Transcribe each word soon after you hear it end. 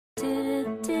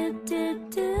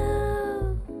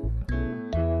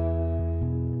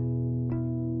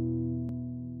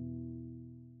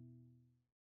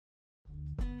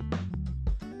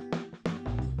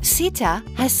SITA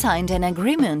has signed an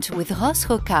agreement with ROS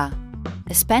ROCA,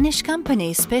 a Spanish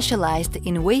company specialized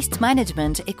in waste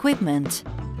management equipment.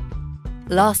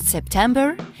 Last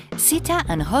September, SITA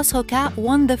and ROS ROCA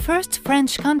won the first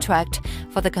French contract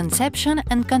for the conception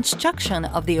and construction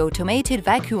of the automated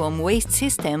vacuum waste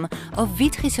system of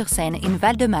Vitry-sur-seine in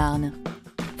Val-de-Marne.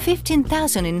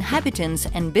 15,000 inhabitants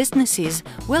and businesses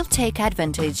will take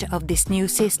advantage of this new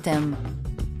system.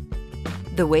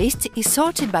 The waste is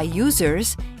sorted by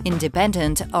users,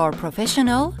 independent or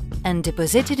professional, and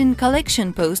deposited in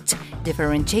collection posts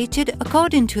differentiated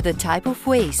according to the type of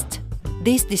waste.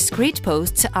 These discrete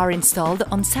posts are installed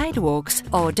on sidewalks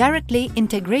or directly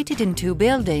integrated into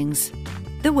buildings.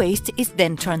 The waste is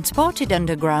then transported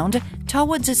underground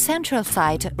towards a central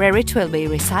site where it will be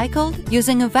recycled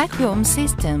using a vacuum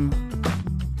system.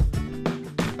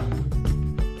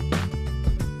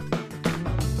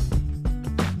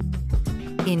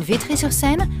 In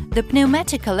Vitry-sur-seine, the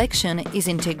pneumatic collection is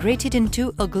integrated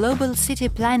into a global city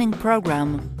planning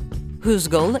program, whose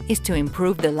goal is to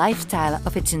improve the lifestyle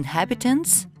of its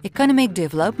inhabitants, economic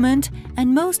development,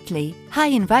 and mostly high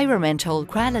environmental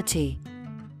quality.